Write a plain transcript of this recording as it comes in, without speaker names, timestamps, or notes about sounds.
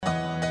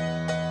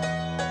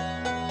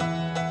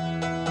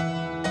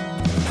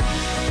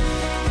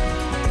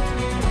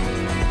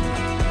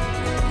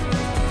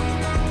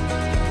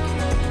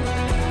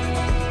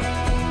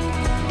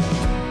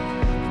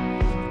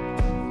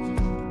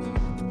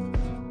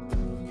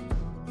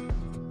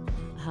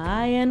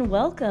Hi and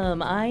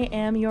welcome. I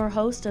am your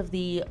host of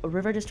the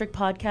River District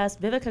podcast,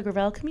 Viveca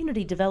Gravel,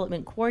 Community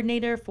Development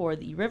Coordinator for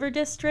the River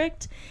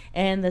District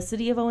and the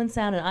City of Owen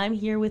Sound. And I'm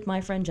here with my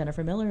friend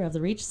Jennifer Miller of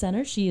the Reach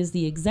Center. She is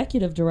the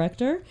Executive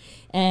Director.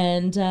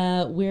 And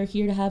we're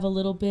here to have a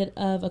little bit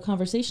of a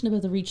conversation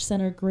about the Reach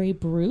Center Grey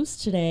Bruce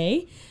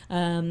today.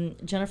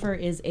 Jennifer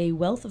is a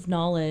wealth of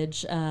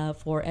knowledge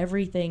for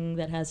everything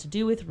that has to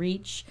do with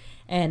Reach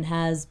and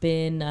has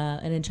been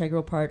an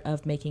integral part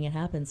of making it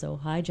happen. So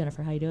hi,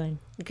 Jennifer. How you doing?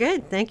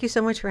 Good. Thank you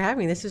so much for having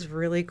me. This is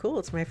really cool.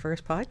 It's my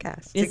first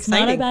podcast. It's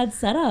exciting. Not a bad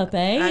setup,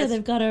 eh?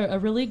 They've got a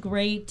really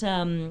great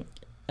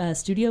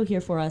studio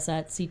here for us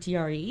at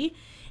CTRE.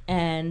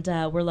 And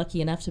we're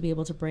lucky enough to be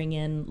able to bring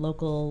in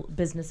local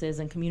businesses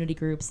and community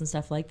groups and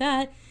stuff like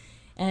that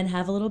and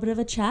have a little bit of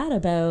a chat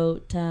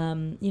about,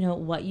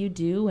 what you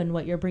do and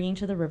what you're bringing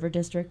to the River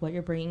District, what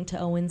you're bringing to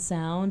Owen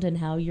Sound and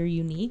how you're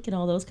unique and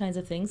all those kinds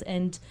of things.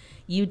 And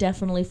you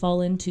definitely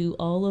fall into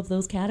all of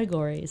those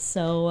categories.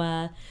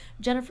 So,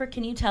 Jennifer,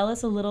 can you tell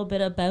us a little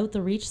bit about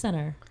the Reach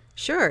Center?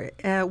 Sure.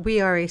 We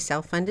are a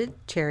self-funded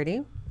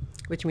charity,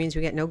 which means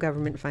we get no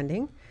government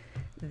funding,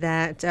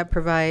 that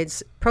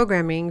provides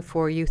programming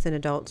for youth and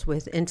adults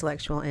with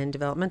intellectual and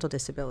developmental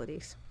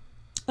disabilities.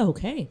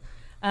 Okay.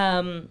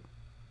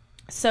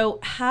 So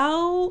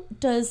how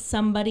does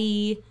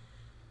somebody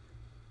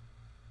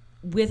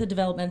with a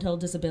developmental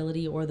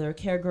disability or their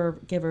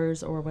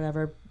caregivers or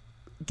whatever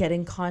get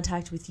in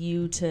contact with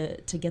you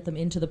to get them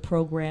into the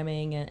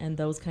programming and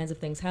those kinds of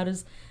things? How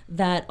does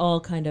that all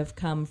kind of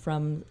come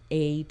from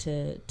A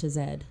to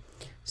Z?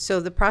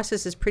 So the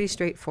process is pretty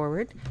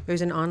straightforward.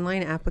 There's an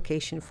online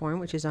application form,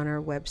 which is on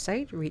our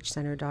website,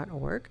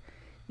 reachcenter.org.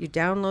 You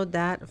download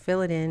that,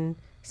 fill it in,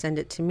 send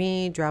it to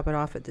me, drop it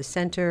off at the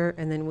center,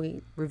 and then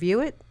we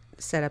review it,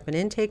 set up an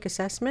intake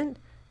assessment,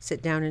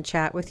 sit down and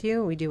chat with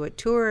you. We do a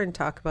tour and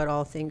talk about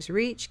all things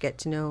Reach, get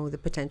to know the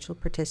potential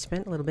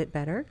participant a little bit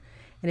better.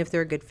 And if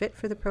they're a good fit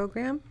for the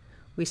program,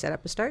 we set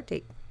up a start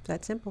date.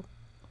 That simple.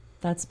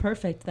 That's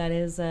perfect. That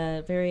is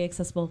very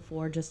accessible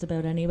for just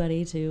about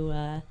anybody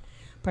to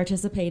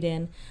participate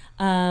in.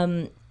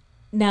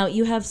 Now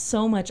you have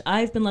so much.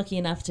 I've been lucky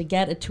enough to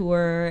get a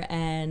tour,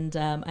 and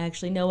I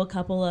actually know a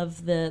couple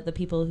of the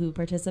people who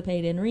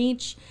participate in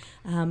Reach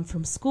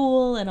from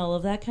school and all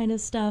of that kind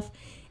of stuff.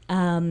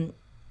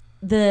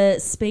 The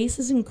space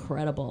is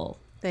incredible.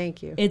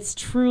 Thank you. It's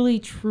truly,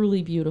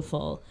 truly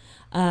beautiful.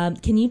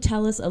 Can you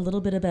tell us a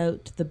little bit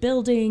about the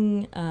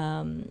building,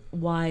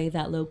 why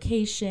that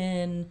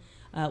location,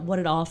 what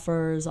it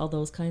offers, all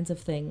those kinds of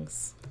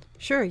things?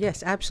 Sure.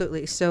 Yes,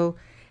 absolutely. So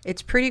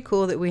it's pretty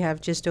cool that we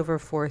have just over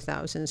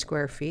 4,000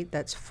 square feet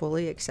that's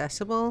fully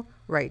accessible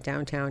right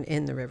downtown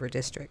in the River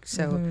District.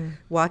 So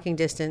walking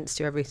distance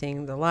to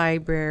everything, the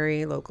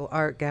library, local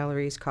art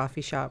galleries,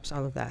 coffee shops,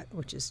 all of that,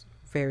 which is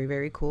very,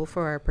 very cool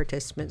for our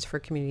participants for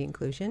community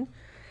inclusion.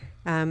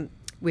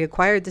 We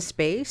acquired the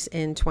space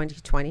in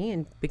 2020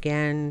 and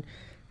began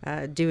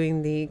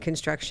doing the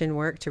construction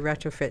work to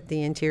retrofit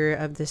the interior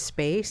of the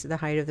space at the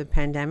height of the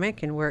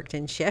pandemic, and worked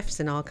in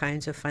shifts and all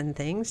kinds of fun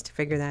things to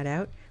figure that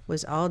out.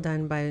 Was all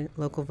done by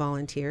local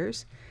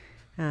volunteers.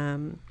 We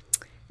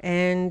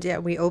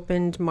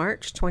opened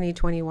March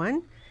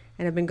 2021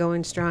 and have been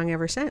going strong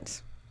ever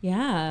since.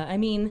 Yeah, I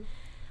mean,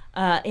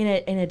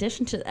 in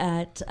addition to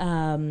that,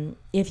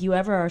 if you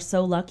ever are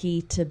so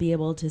lucky to be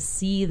able to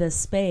see the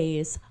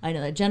space, I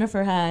know that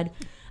Jennifer had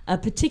a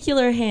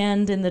particular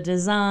hand in the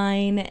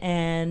design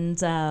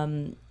and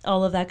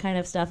all of that kind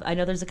of stuff. I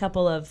know there's a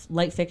couple of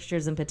light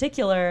fixtures in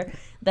particular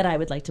that I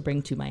would like to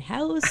bring to my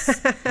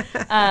house.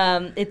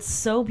 It's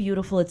so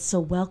beautiful. It's so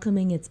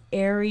welcoming. It's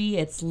airy.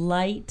 It's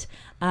light.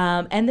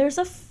 And there's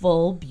a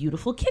full,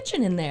 beautiful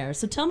kitchen in there.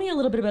 So tell me a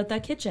little bit about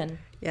that kitchen.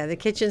 Yeah, the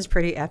kitchen's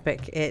pretty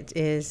epic. It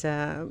is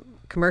a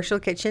commercial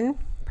kitchen,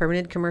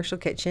 permanent commercial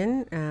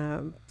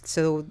kitchen.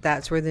 So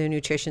that's where the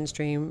nutrition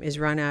stream is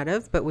run out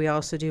of. But we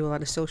also do a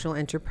lot of social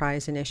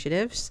enterprise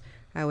initiatives.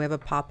 We have a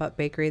pop-up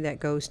bakery that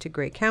goes to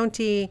Grey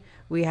County.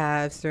 We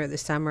have, throughout the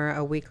summer,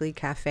 a weekly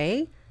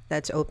cafe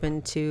that's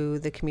open to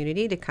the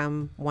community to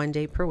come one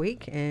day per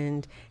week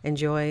and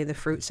enjoy the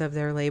fruits of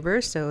their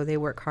labor. So they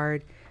work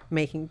hard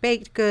making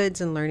baked goods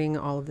and learning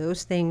all of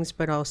those things,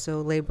 but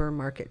also labor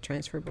market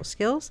transferable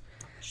skills.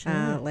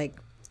 Sure. Like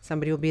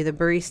somebody will be the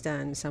barista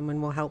and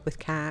someone will help with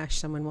cash,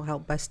 someone will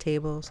help bus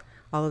tables.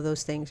 All of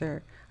those things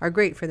are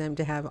great for them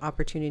to have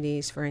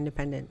opportunities for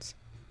independence.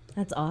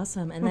 That's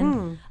awesome. And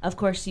then, of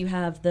course, you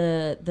have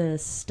the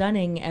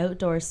stunning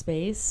outdoor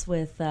space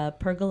with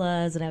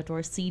pergolas and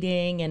outdoor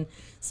seating and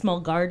small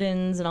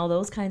gardens and all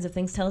those kinds of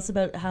things. Tell us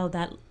about how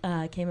that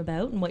came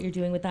about and what you're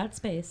doing with that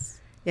space.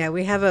 Yeah,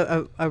 we have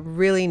a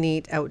really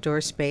neat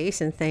outdoor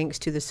space, and thanks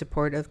to the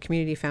support of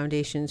Community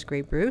Foundation's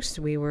Grey Bruce,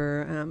 we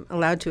were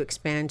allowed to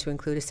expand to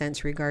include a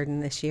sensory garden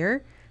this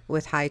year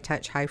with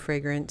high-touch,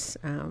 high-fragrance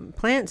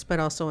plants, but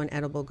also an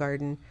edible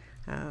garden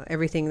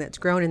Everything that's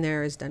grown in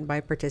there is done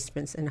by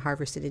participants and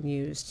harvested and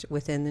used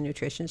within the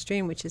nutrition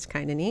stream, which is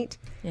kind of neat.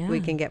 Yeah. We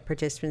can get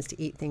participants to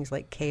eat things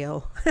like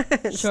kale.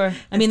 Sure.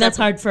 I mean, that's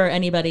hard for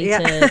anybody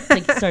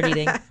to start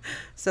eating.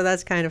 So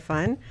that's kind of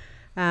fun.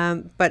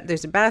 But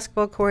there's a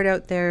basketball court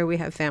out there. We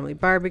have family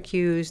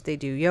barbecues. They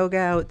do yoga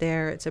out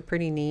there. It's a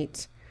pretty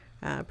neat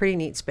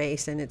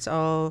space, and it's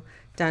all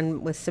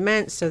done with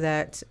cement so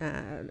that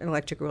an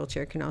electric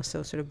wheelchair can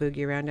also sort of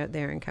boogie around out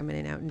there and come in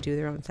and out and do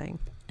their own thing.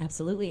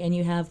 Absolutely. And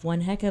you have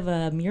one heck of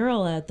a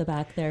mural at the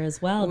back there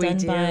as well, We done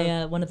do.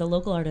 by one of the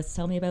local artists.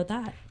 Tell me about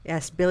that.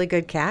 Yes, Billy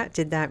Goodcat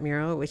did that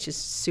mural, which is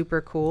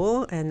super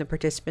cool, and the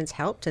participants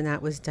helped, and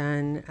that was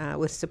done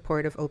with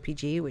support of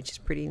OPG, which is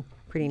pretty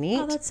neat.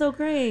 Oh, that's so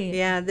great.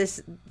 Yeah,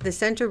 the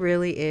center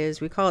really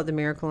is, we call it the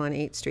Miracle on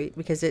 8th Street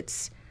because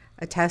it's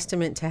a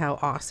testament to how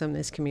awesome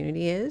this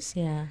community is.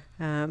 Yeah.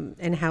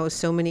 And how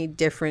so many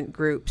different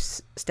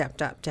groups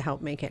stepped up to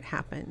help make it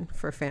happen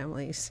for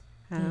families,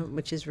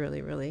 which is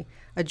really, really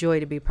a joy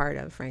to be part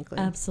of, frankly.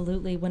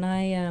 Absolutely. When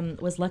I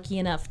was lucky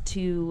enough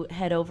to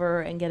head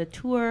over and get a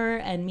tour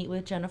and meet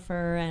with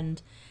Jennifer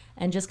and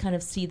just kind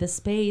of see the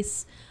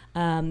space,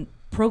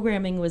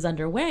 programming was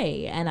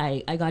underway, and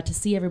I got to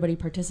see everybody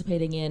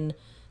participating in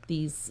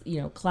these,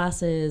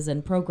 classes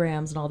and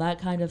programs and all that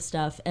kind of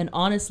stuff. And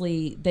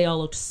honestly, they all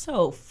looked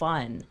so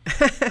fun.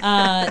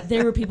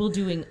 There were people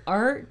doing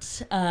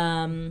art.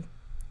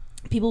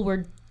 People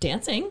were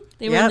dancing.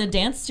 They were in the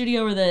dance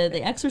studio or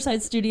the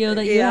exercise studio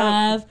that you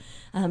have.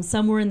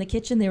 Some were in the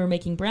kitchen. They were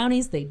making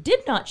brownies. They did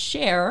not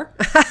share.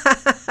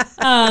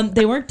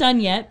 They weren't done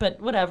yet,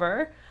 but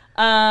whatever.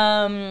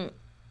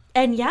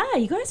 And yeah,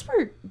 you guys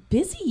were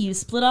busy. You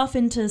split off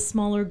into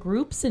smaller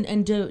groups,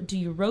 and do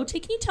you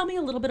rotate? Can you tell me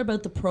a little bit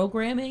about the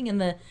programming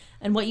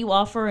and what you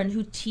offer and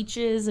who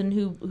teaches and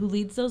who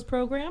leads those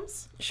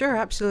programs? Sure,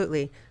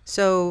 absolutely.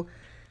 So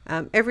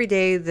every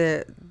day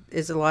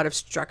is a lot of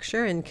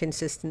structure and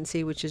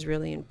consistency, which is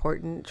really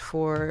important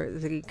for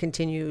the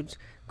continued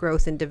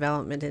growth and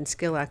development and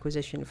skill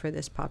acquisition for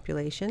this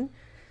population.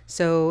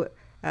 So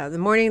the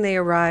morning they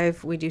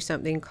arrive, we do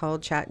something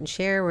called Chat and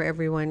Share, where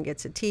everyone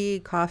gets a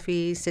tea,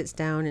 coffee, sits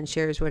down and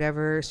shares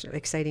whatever sort of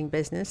exciting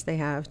business they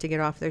have to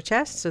get off their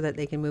chest so that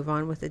they can move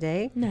on with the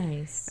day.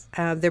 Nice.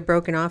 They're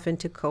broken off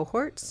into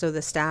cohorts, so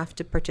the staff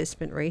to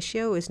participant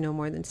ratio is no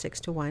more than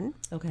 6-1.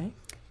 Okay.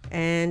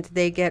 And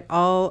they get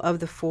all of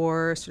the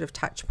 4 sort of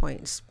touch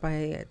points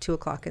by 2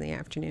 o'clock in the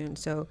afternoon.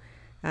 So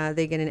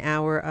they get an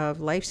hour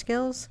of life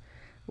skills,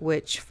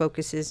 which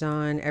focuses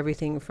on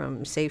everything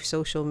from safe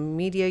social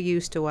media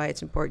use to why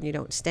it's important you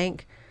don't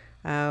stink.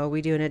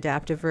 We do an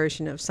adaptive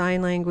version of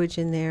sign language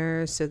in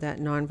there so that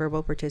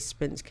nonverbal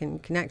participants can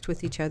connect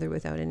with each other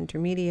without an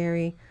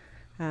intermediary.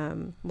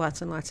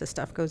 Lots and lots of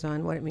stuff goes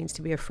on, what it means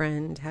to be a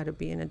friend, how to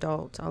be an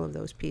adult, all of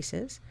those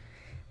pieces.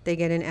 They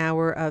get an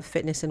hour of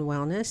fitness and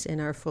wellness in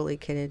our fully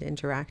kitted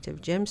interactive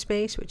gym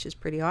space, which is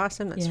pretty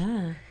awesome.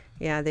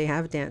 Yeah, they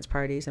have dance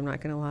parties, I'm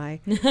not going to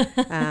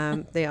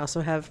lie. They also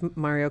have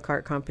Mario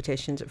Kart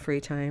competitions at free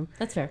time.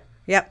 That's fair.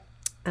 Yep.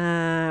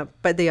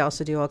 But they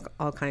also do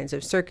all kinds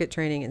of circuit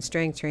training and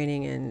strength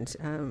training,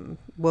 and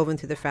woven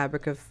through the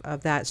fabric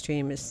of that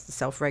stream is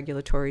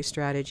self-regulatory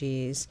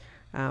strategies,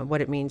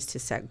 what it means to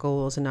set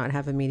goals and not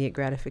have immediate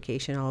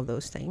gratification, all of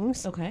those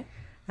things. Okay.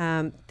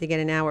 They get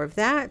an hour of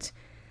that.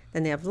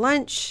 Then they have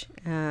lunch.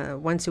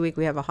 Once a week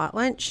we have a hot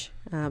lunch.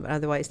 But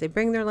otherwise they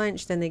bring their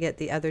lunch. Then they get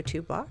the other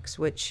 2 blocks,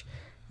 which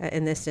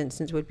in this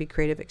instance would be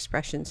creative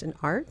expressions and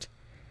art,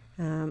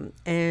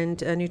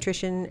 and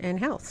nutrition and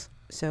health.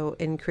 So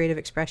in creative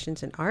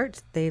expressions and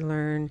art, they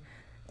learn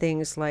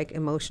things like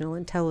emotional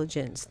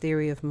intelligence,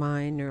 theory of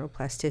mind,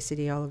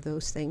 neuroplasticity, all of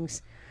those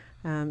things,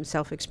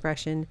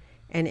 self-expression.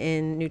 And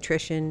in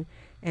nutrition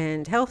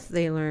and health,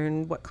 they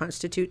learn what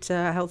constitutes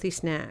a healthy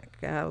snack,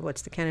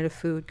 what's the Canada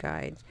Food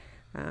Guide.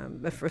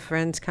 If a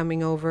friend's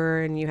coming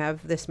over and you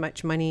have this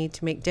much money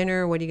to make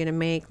dinner, what are you going to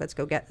make? Let's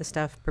go get the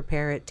stuff,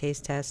 prepare it,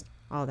 taste test,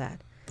 all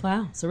that.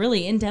 Wow. So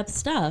really in-depth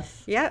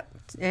stuff. Yeah.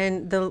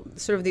 And the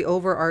sort of the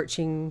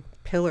overarching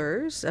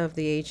pillars of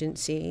the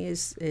agency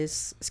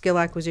is skill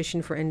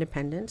acquisition for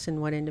independence,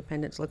 and what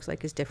independence looks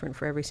like is different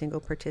for every single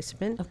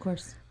participant. Of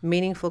course.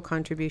 Meaningful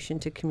contribution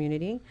to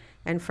community,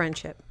 and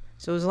friendship.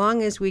 So as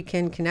long as we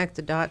can connect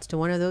the dots to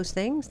one of those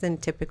things, then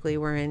typically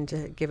we're in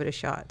to give it a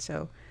shot.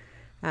 So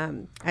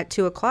at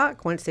 2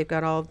 o'clock, once they've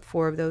got all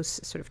 4 of those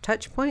sort of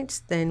touch points,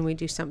 then we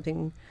do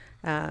something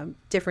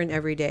different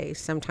every day.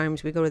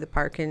 Sometimes we go to the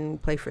park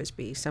and play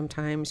Frisbee.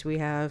 Sometimes we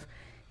have,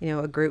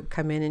 a group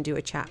come in and do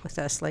a chat with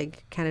us,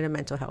 like Canada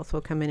Mental Health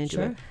will come in and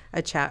do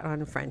a chat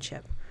on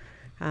friendship.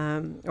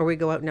 Or we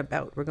go out and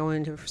about. We're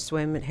going to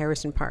swim at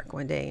Harrison Park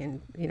one day,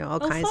 and, all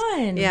kinds.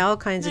 Fun. Yeah, all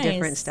kinds Nice. of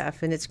different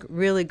stuff. And it's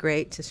really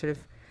great to sort of,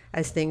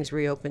 as things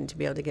reopen, to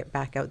be able to get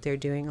back out there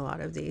doing a lot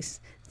of these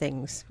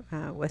things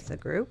with the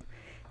group.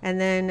 And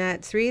then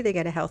at 3, they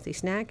get a healthy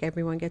snack.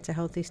 Everyone gets a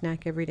healthy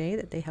snack every day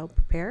that they help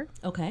prepare.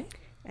 Okay.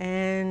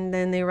 And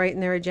then they write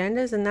in their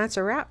agendas, and that's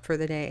a wrap for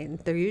the day. And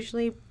they're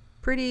usually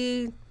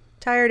pretty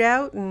tired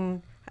out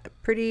and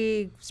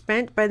pretty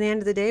spent by the end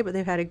of the day, but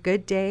they've had a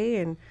good day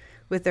and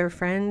with their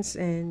friends,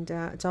 and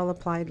it's all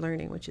applied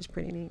learning, which is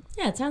pretty neat.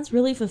 Yeah, it sounds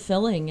really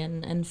fulfilling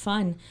and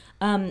fun.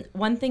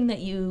 One thing that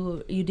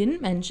you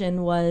didn't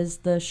mention was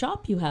the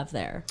shop you have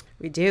there.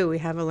 We do. We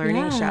have a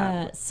learning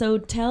shop. So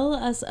tell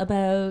us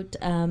about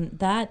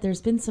that.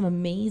 There's been some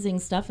amazing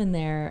stuff in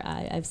there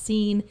I've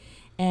seen.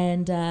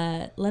 And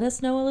let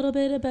us know a little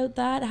bit about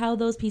that, how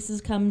those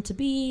pieces come to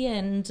be,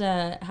 and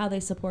how they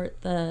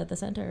support the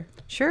center.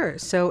 Sure.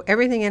 So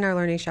everything in our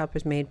learning shop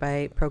is made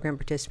by program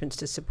participants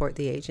to support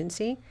the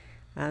agency.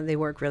 They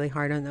work really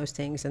hard on those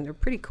things, and they're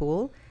pretty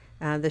cool.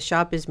 The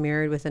shop is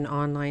mirrored with an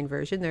online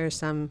version. There are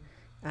some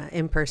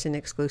in-person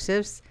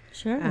exclusives.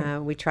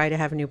 Sure. We try to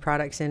have new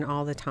products in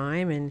all the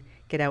time and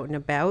get out and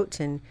about,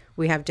 and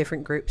we have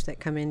different groups that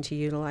come in to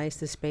utilize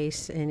the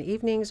space in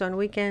evenings. On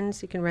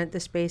weekends you can rent the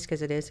space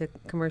because it is a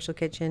commercial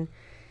kitchen,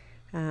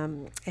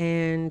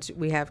 and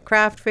we have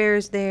craft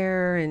fairs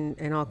there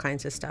and all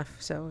kinds of stuff,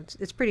 so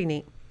it's pretty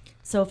neat.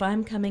 So if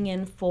I'm coming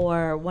in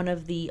for one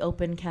of the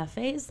open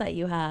cafes that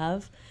you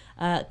have,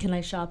 can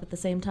I shop at the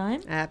same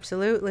time?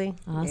 Absolutely.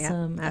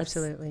 Awesome. Yeah,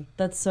 absolutely.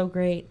 That's so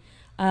great.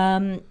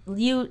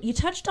 You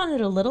touched on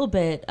it a little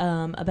bit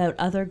about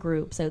other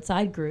groups,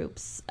 outside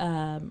groups,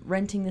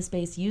 renting the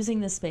space, using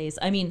the space.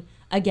 I mean,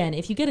 again,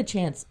 if you get a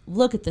chance,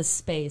 look at this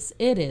space.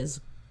 It is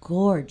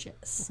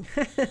gorgeous.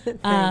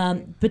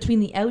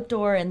 Between the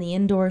outdoor and the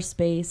indoor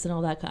space and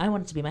all that, I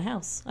want it to be my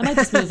house. I might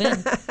just move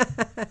in.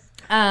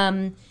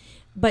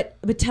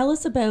 But tell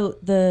us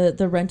about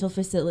the rental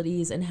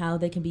facilities and how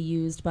they can be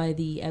used by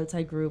the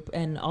outside group,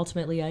 and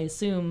ultimately, I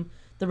assume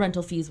the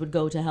rental fees would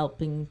go to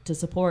helping to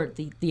support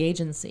the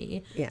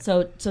agency. Yeah.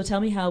 So tell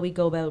me how we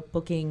go about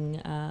booking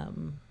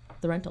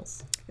the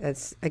rentals.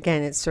 It's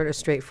sort of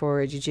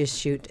straightforward. You just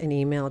shoot an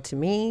email to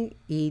me,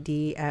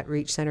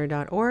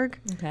 ed@reachcenter.org.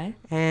 Okay.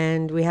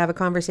 And we have a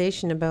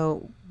conversation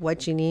about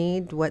what you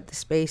need, what the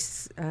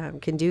space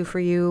can do for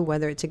you,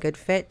 whether it's a good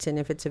fit, and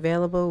if it's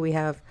available. We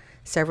have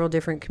several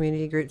different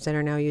community groups that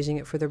are now using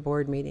it for their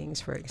board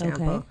meetings, for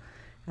example.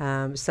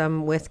 Okay.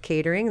 Some with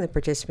catering. The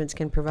participants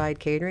can provide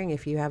catering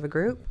if you have a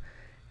group.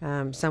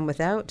 Some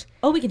without.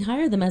 Oh, we can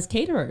hire them as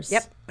caterers.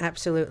 Yep,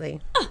 absolutely.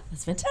 Oh,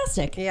 that's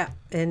fantastic. Yeah,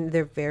 and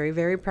they're very,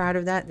 very proud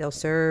of that. They'll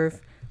serve.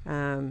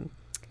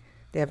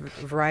 They have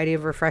a variety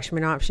of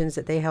refreshment options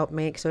that they help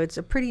make. So it's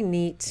a pretty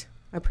neat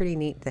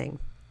thing.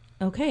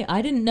 Okay,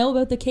 I didn't know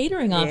about the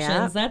catering options.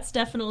 Yeah. That's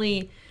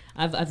definitely...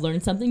 I've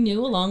learned something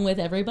new along with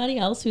everybody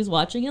else who's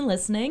watching and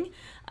listening.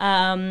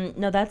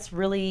 No, that's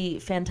really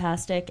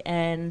fantastic.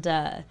 And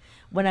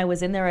when I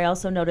was in there, I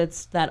also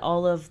noticed that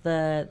all of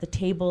the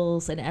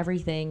tables and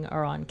everything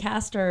are on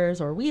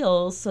casters or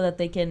wheels so that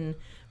they can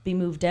be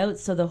moved out.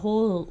 So the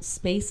whole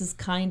space is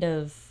kind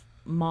of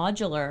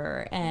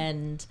modular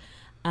and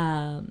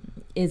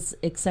is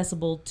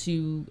accessible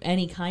to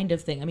any kind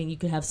of thing. I mean, you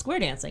could have square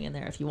dancing in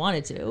there if you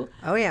wanted to.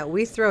 Oh yeah,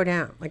 we throw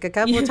down like a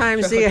couple of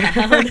times a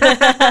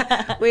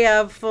year. We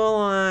have full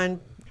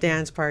on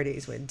dance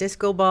parties with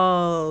disco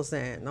balls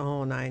and the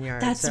whole 9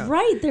 yards. That's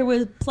right. There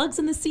were plugs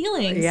in the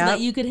ceiling so that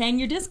you could hang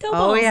your disco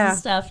balls and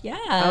stuff.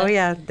 Yeah. Oh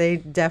yeah, they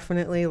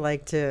definitely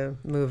like to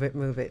move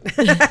it.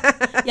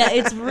 Yeah,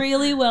 it's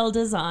really well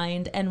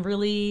designed and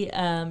really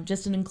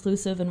just an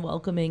inclusive and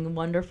welcoming,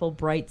 wonderful,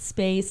 bright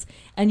space.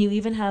 And you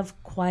even have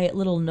quiet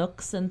little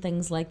nooks and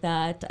things like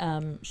that.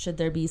 Should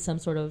there be some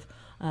sort of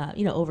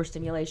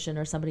overstimulation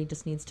or somebody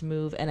just needs to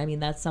move. And I mean,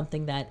 that's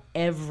something that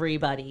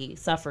everybody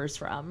suffers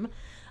from.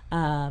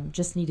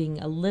 Just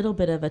needing a little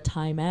bit of a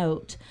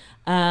timeout.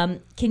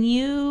 Can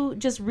you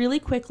just really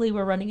quickly,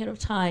 we're running out of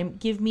time,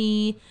 give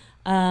me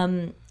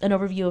an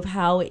overview of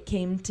how it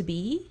came to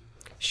be?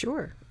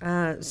 Sure.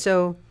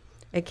 So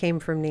it came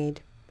from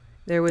need.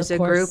 There was a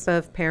group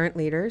of parent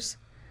leaders.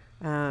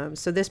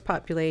 So this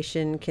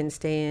population can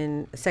stay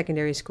in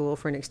secondary school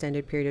for an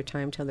extended period of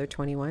time till they're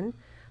 21.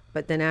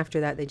 But then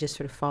after that, they just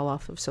sort of fall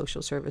off of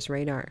social service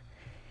radar.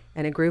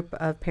 And a group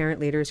of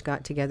parent leaders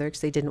got together because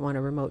they didn't want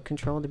a remote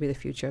control to be the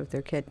future of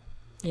their kid.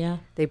 Yeah.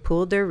 They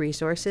pooled their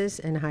resources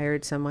and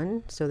hired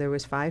someone. So there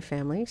was 5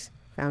 families,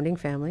 founding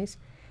families.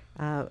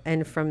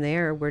 And from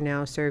there, we're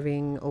now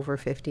serving over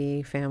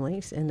 50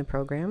 families in the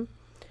program.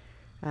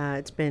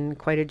 It's been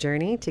quite a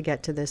journey to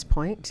get to this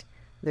point.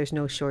 There's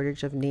no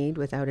shortage of need,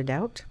 without a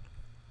doubt.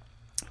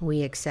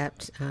 We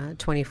accept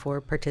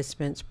 24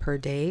 participants per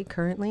day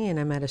currently, and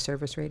I'm at a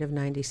service rate of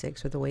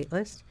 96 with a wait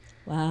list.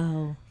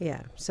 Wow.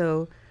 Yeah.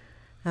 So...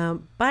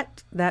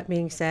 but that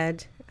being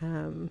said,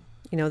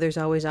 there's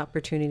always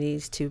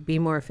opportunities to be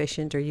more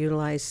efficient or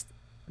utilize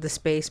the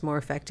space more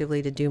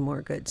effectively to do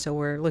more good. So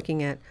we're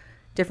looking at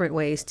different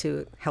ways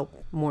to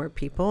help more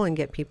people and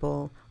get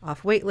people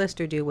off wait list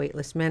or do wait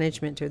list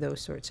management or those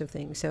sorts of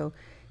things. So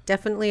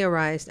definitely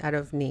arise out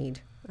of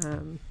need.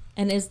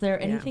 And is there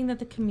anything that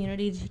the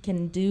community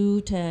can do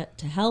to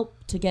help,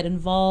 to get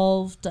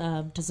involved,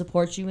 to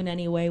support you in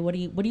any way? What are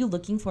you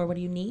looking for? What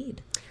do you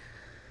need?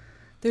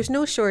 There's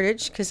no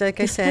shortage because, like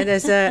I said,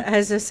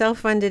 as a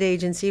self-funded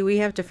agency, we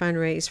have to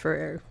fundraise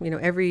for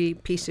every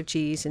piece of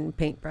cheese and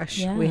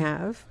paintbrush we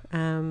have.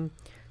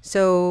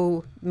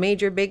 So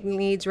major big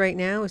needs right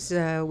now is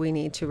we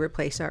need to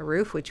replace our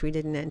roof, which we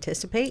didn't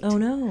anticipate. Oh,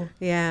 no.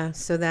 Yeah,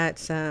 so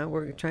that's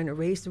we're trying to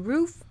raise the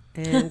roof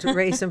and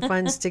raise some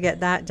funds to get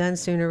that done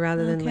sooner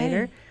rather than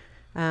later.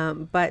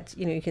 But,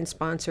 you can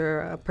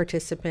sponsor a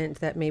participant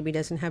that maybe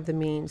doesn't have the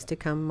means to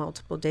come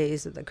multiple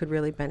days that could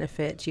really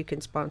benefit. You can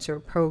sponsor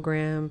a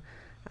program.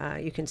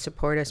 You can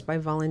support us by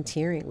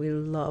volunteering. We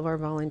love our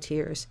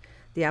volunteers.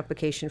 The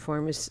application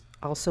form is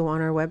also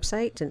on our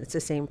website, and it's the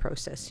same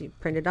process. You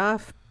print it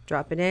off,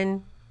 drop it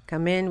in,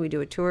 come in, we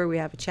do a tour, we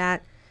have a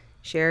chat,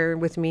 share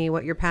with me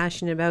what you're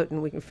passionate about,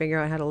 and we can figure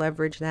out how to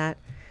leverage that.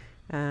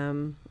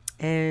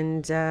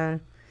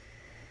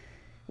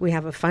 We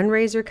have a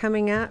fundraiser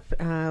coming up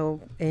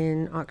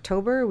in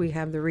October. We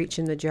have the Reach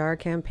in the Jar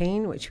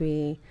campaign, which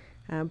we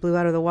blew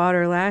out of the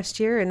water last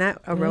year, and that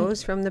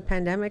arose from the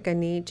pandemic, a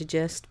need to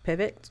just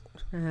pivot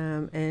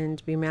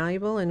and be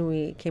malleable. And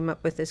we came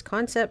up with this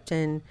concept,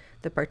 and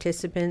the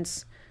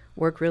participants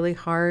work really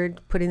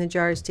hard putting the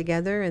jars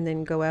together and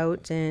then go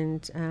out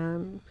and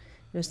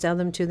sell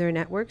them to their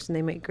networks, and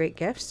they make great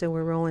gifts. So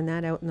we're rolling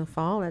that out in the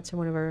fall. That's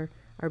one of our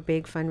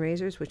big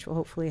fundraisers, which will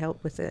hopefully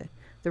help with the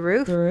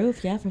roof. The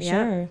roof, yeah, for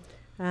sure.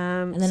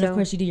 And then, of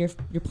course, you do your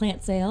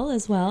plant sale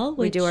as well.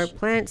 We do our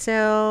plant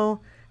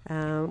sale.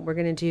 We're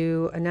going to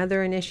do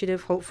another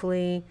initiative,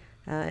 hopefully,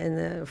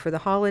 for the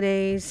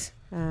holidays.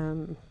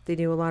 They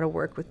do a lot of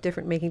work with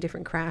making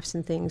different crafts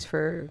and things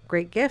for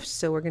great gifts.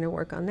 So we're going to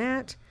work on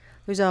that.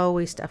 There's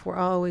always stuff. We're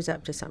always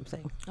up to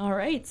something. All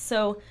right.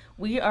 So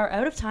we are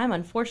out of time,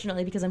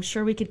 unfortunately, because I'm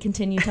sure we could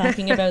continue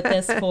talking about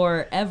this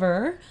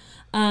forever.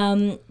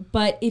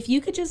 But if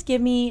you could just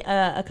give me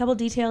a couple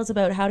details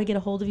about how to get a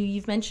hold of you.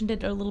 You've mentioned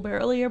it a little bit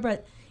earlier,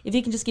 but if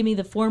you can just give me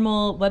the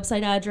formal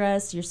website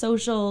address, your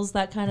socials,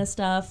 that kind of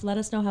stuff, let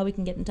us know how we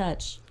can get in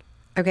touch.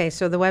 Okay,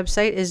 so the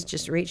website is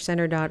just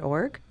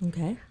reachcenter.org.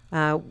 Okay.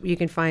 You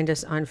can find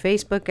us on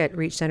Facebook at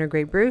Reach Center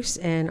Grey Bruce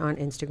and on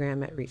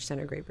Instagram at Reach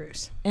Center Grey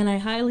Bruce. And I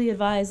highly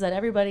advise that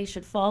everybody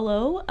should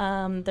follow.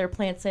 Their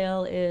plant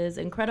sale is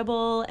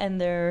incredible, and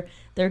their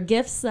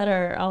gifts that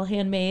are all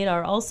handmade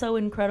are also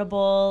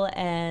incredible,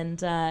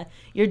 and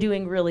you're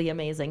doing really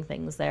amazing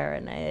things there,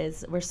 and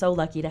we're so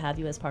lucky to have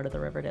you as part of the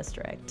River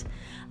District.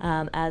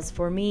 As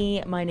for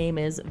me, my name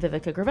is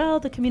Viveca Gravel,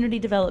 the Community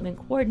Development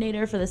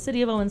Coordinator for the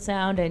City of Owen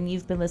Sound, and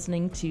you've been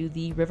listening to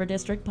the River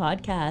District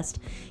Podcast.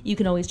 You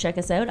can always check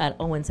us out at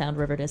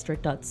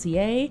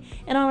owensoundriverdistrict.ca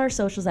and on our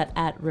socials at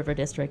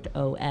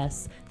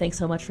RiverDistrictOS. Thanks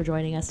so much for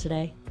joining us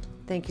today.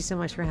 Thank you so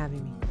much for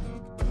having me.